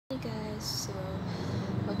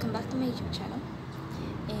welcome back to my YouTube channel,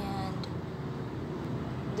 and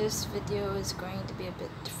this video is going to be a bit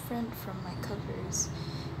different from my covers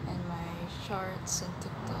and my shorts and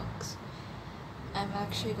TikToks. I'm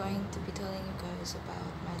actually going to be telling you guys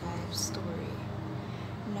about my life story.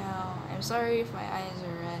 Now, I'm sorry if my eyes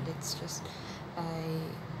are red, it's just I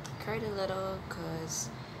cried a little because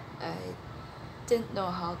I didn't know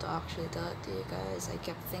how to actually tell it to you guys. I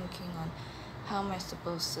kept thinking on how am I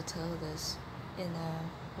supposed to tell this in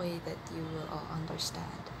a way that you will all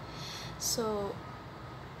understand. So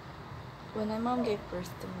when my mom gave birth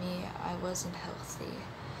to me, I wasn't healthy.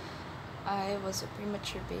 I was a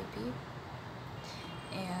premature baby,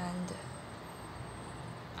 and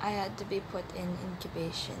I had to be put in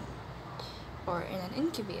incubation or in an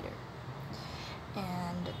incubator.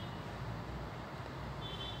 And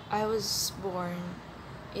I was born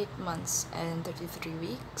 8 months and 33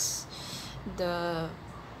 weeks.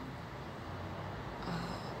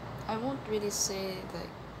 I won't really say like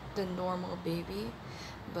the normal baby,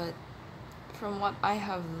 but from what I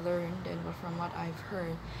have learned and from what I've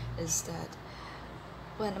heard is that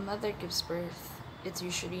when a mother gives birth, it's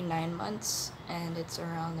usually 9 months and it's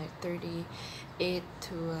around like 38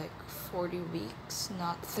 to like 40 weeks,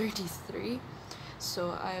 not 33.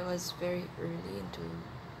 So I was very early into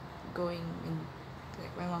going in,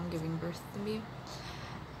 like my mom giving birth to me.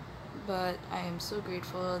 But I am so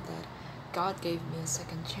grateful that God gave me a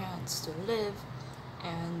second chance to live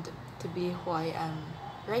and to be who I am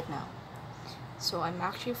right now. So I'm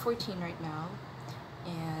actually 14 right now,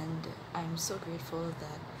 and I'm so grateful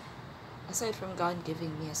that aside from God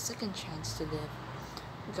giving me a second chance to live,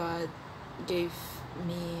 God gave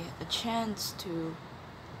me a chance to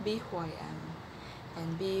be who I am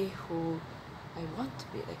and be who I want to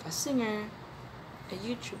be, like a singer, a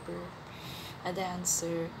YouTuber, a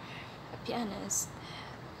dancer, a pianist.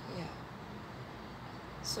 Yeah.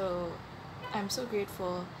 So I'm so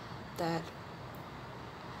grateful that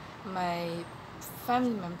my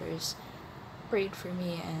family members prayed for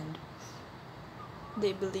me and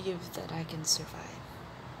they believe that I can survive.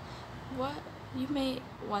 What you may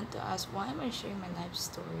want to ask, why am I sharing my life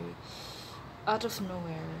story out of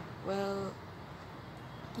nowhere? Well,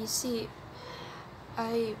 you see,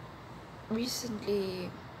 I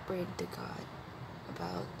recently prayed to God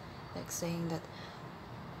about like saying that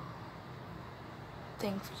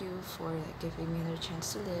thank you for like giving me another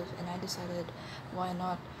chance to live, and I decided why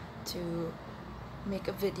not to make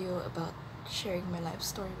a video about sharing my life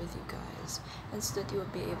story with you guys, and so that you will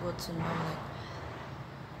be able to know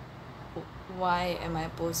like why am I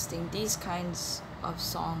posting these kinds of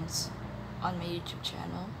songs on my YouTube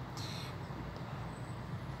channel.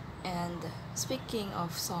 And speaking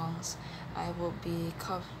of songs, I will be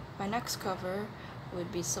my next cover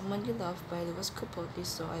would be Someone You Love by Lewis Capaldi,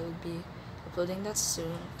 so I will be uploading that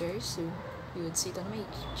soon, very soon. You would see it on my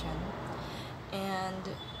YouTube channel. And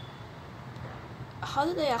how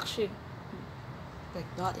did I actually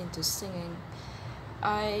like got into singing?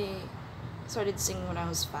 I started singing when I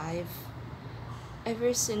was 5.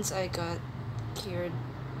 Ever since I got cured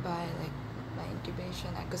by like my incubation,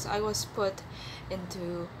 because I was put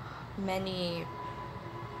into many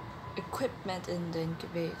equipment in the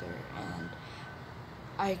incubator, and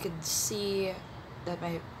I could see that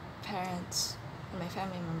my parents and my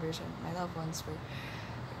family members and my loved ones were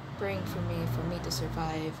praying for me to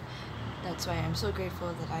survive. That's why I'm so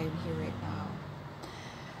grateful that I am here right now.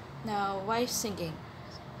 Now, why singing?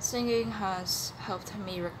 Singing has helped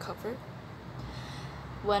me recover.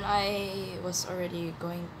 When I was already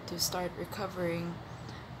going to start recovering,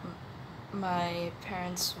 my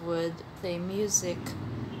parents would play music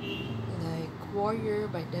like Warrior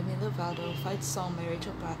by Demi Lovato, Fight Song by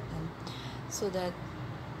Rachel Platten, so that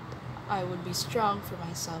I would be strong for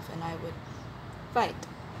myself and I would fight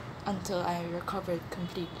until I recovered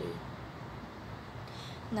completely.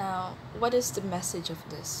 Now, what is the message of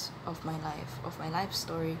this, of my life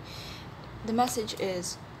story? The message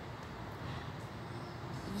is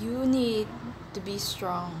you need to be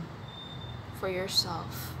strong for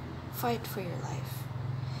yourself. Fight for your life.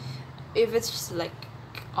 If it's just like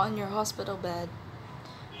on your hospital bed,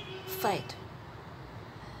 fight.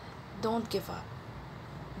 Don't give up.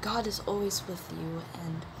 God is always with you,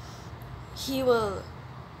 and He will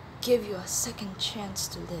give you a second chance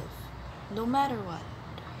to live, no matter what.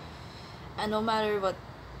 And no matter what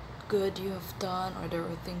good you have done, or there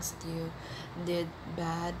were things that you did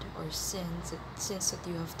bad, or sins that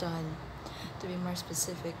you have done, to be more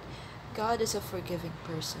specific, God is a forgiving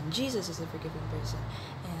person. Jesus is a forgiving person,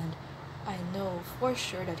 and I know for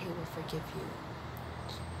sure that He will forgive you.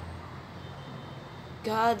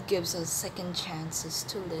 God gives us second chances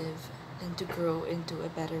to live, and to grow into a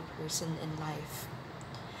better person in life.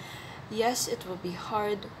 Yes, it will be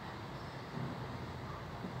hard,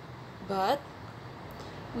 but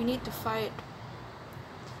we need to fight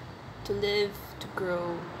to live, to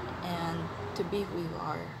grow, and to be who you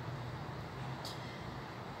are.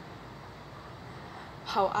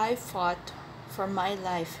 How I fought for my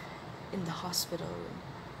life in the hospital room.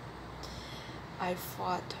 I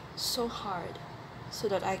fought so hard so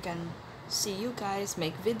that I can see you guys,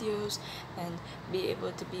 make videos, and be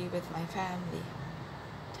able to be with my family.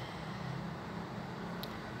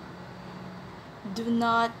 Do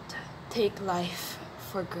not take life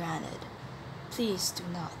for granted. Please do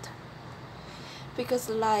not. Because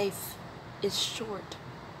life is short.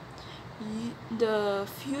 The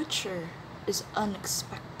future is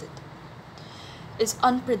unexpected. It's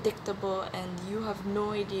unpredictable, and you have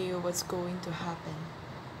no idea what's going to happen.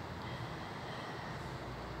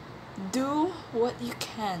 Do what you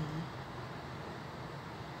can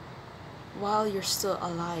while you're still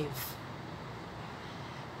alive.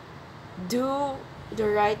 Do the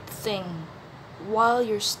right thing while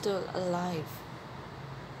you're still alive.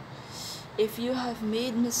 If you have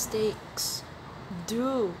made mistakes,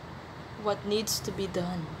 do what needs to be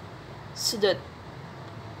done so that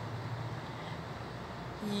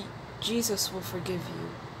Jesus will forgive you.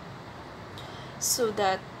 So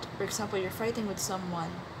that, for example, you're fighting with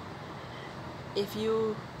someone. If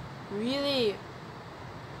you really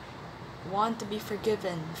want to be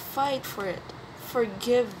forgiven, fight for it.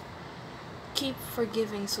 Forgive. Keep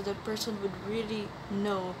forgiving so the person would really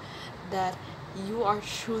know that you are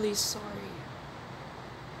truly sorry.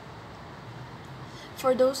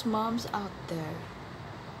 For those moms out there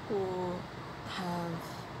who have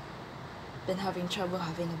been having trouble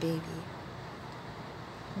having a baby,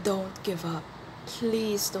 don't give up.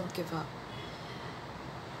 Please don't give up.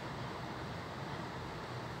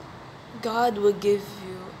 God will give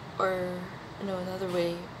you, or another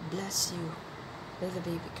way, bless you with a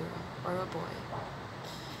baby girl or a boy.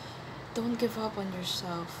 Don't give up on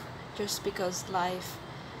yourself just because life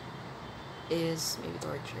is maybe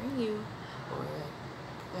torturing you, or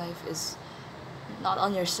life is not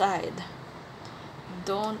on your side.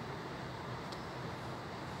 Don't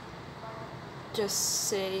just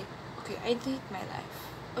say, okay, I hate my life.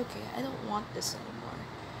 Okay, I don't want this anymore.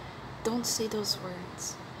 Don't say those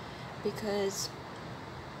words, because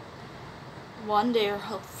one, they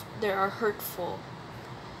are hurtful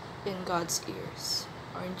in God's ears,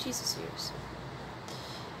 or in Jesus' ears.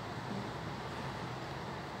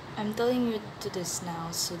 I'm telling you to this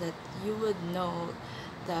now so that you would know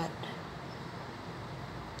that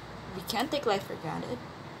we can't take life for granted.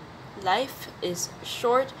 Life is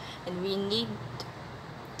short, and we need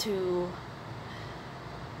to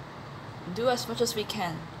do as much as we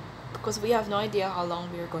can, because we have no idea how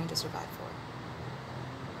long we are going to survive for.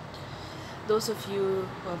 Those of you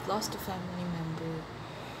who have lost a family member,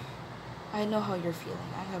 I know how you're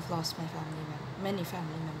feeling. I have lost my many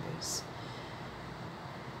family members.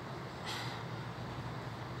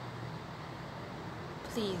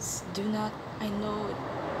 Please do not. I know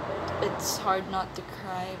it's hard not to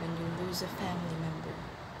cry when you lose a family member,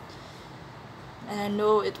 and I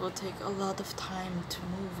know it will take a lot of time to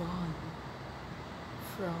move on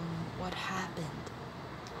from what happened.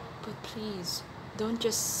 But please, don't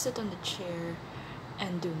just sit on the chair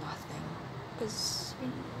and do nothing, because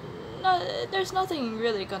there's nothing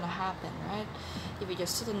really gonna happen, right? If you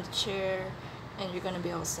just sit on the chair and you're gonna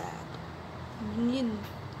be all sad. You need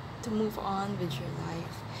to move on with your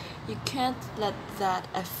life. You can't let that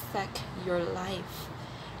affect your life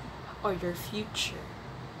or your future,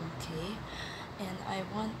 okay? And I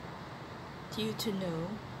want you to know,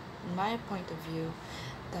 in my point of view,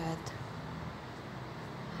 that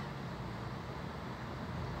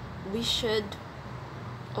we should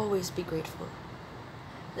always be grateful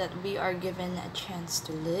that we are given a chance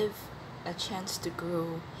to live, a chance to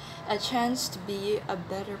grow, a chance to be a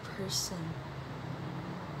better person.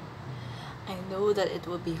 I know that it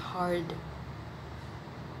will be hard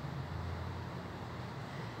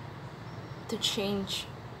to change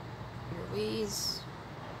your ways,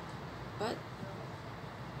 but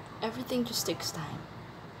everything just takes time.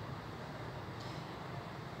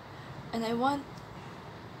 And I want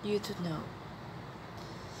you to know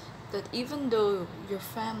that even though your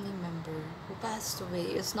family member who passed away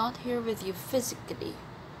is not here with you physically,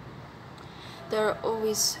 they are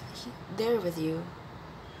always there with you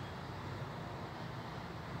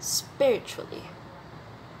spiritually.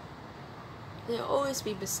 They'll always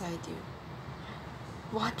be beside you,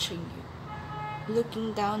 watching you,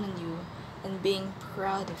 looking down on you, and being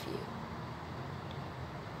proud of you.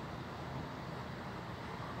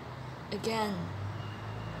 again,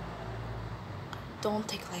 don't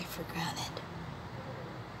take life for granted.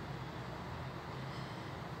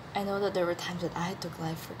 I know that there were times that I took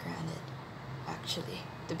life for granted. Actually,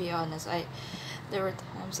 to be honest, there were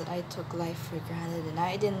times that I took life for granted, and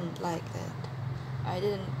I didn't like that. I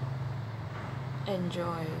didn't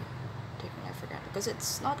enjoy taking life for granted because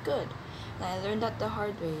it's not good. And I learned that the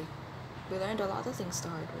hard way. We learned a lot of things the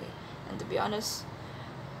hard way. And to be honest,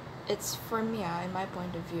 it's for me, in my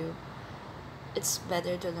point of view, it's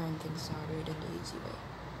better to learn things the hard way than the easy way.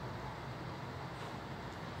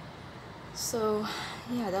 So,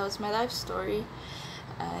 yeah, that was my life story.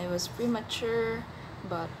 I was premature,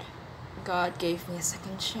 but God gave me a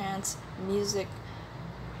second chance. Music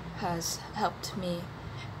has helped me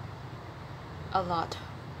a lot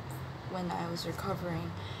when I was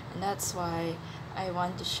recovering, and that's why I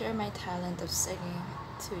want to share my talent of singing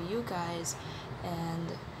to you guys, and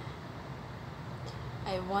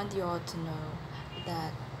I want you all to know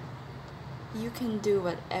that you can do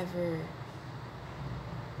whatever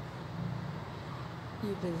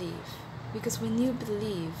you believe, because when you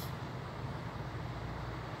believe,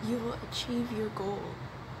 you will achieve your goal.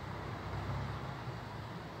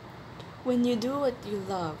 When you do what you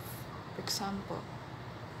love, for example,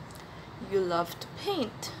 you love to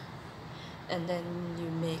paint, and then you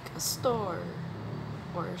make a store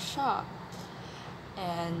or a shop,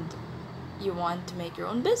 and you want to make your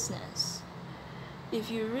own business. If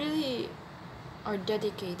you really are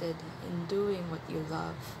dedicated in doing what you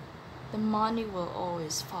love, the money will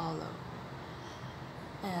always follow.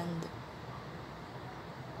 And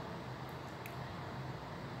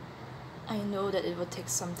I know that it will take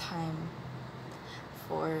some time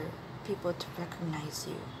for people to recognize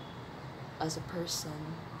you as a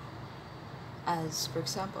person, as, for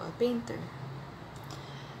example, a painter.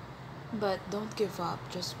 But don't give up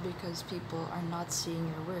just because people are not seeing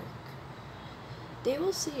your work. They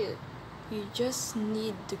will see it. You just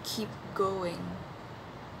need to keep going.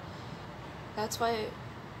 That's why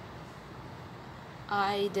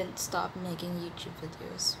I didn't stop making YouTube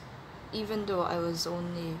videos. Even though I was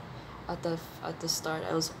only at the start,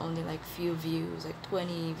 I was only like few views, like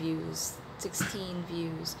 20 views, 16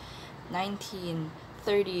 views, 19,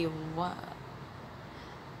 30,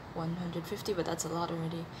 150, but that's a lot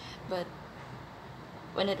already. But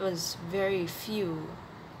when it was very few,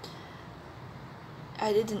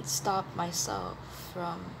 I didn't stop myself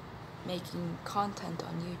from making content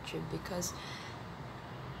on YouTube, because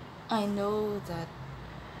I know that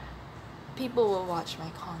people will watch my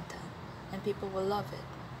content and people will love it.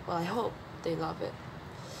 Well, I hope they love it.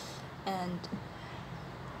 And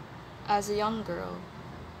as a young girl,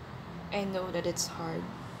 I know that it's hard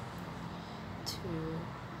to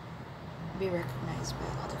be recognized by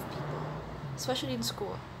a lot of people, especially in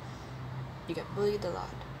school. You get bullied a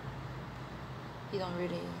lot. You don't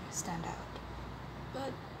really stand out.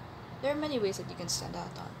 But there are many ways that you can stand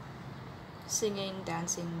out on. Singing,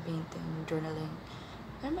 dancing, painting, journaling.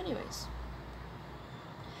 There are many ways.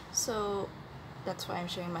 So that's why I'm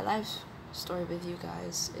sharing my life story with you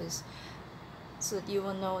guys, is so that you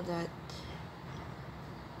will know that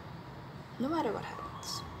no matter what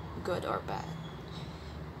happens, good or bad,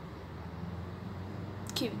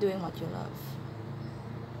 keep doing what you love.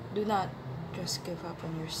 Do not just give up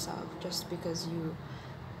on yourself just because you,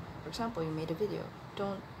 for example, you made a video.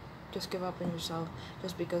 Don't just give up on yourself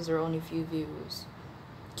just because there are only few views.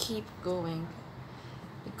 Keep going,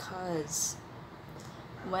 because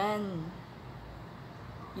when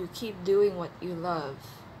you keep doing what you love,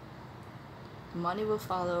 money will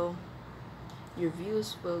follow, your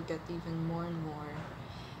views will get even more and more,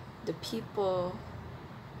 the people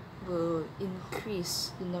will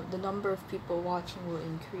increase, the number of people watching will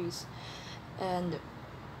increase, and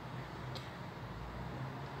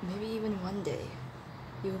maybe even one day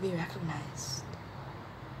you will be recognized.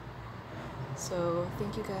 So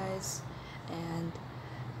thank you guys, and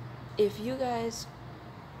if you guys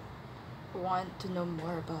want to know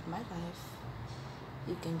more about my life,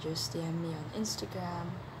 you can just DM me on Instagram,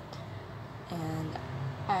 and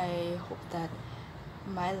I hope that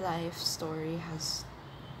my life story has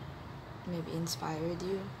maybe inspired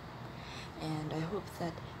you, and I hope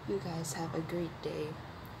that you guys have a great day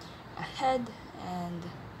ahead, and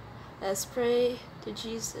let's pray to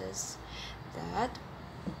Jesus that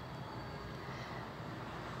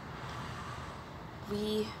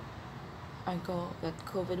that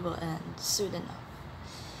COVID will end soon enough,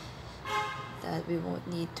 that we won't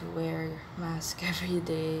need to wear mask every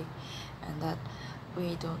day, and that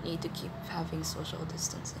we don't need to keep having social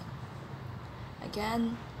distancing.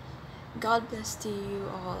 Again, God bless to you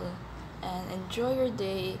all, and enjoy your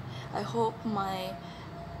day. I hope my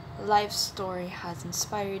life story has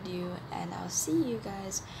inspired you, and I'll see you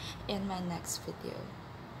guys in my next video.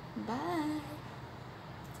 Bye!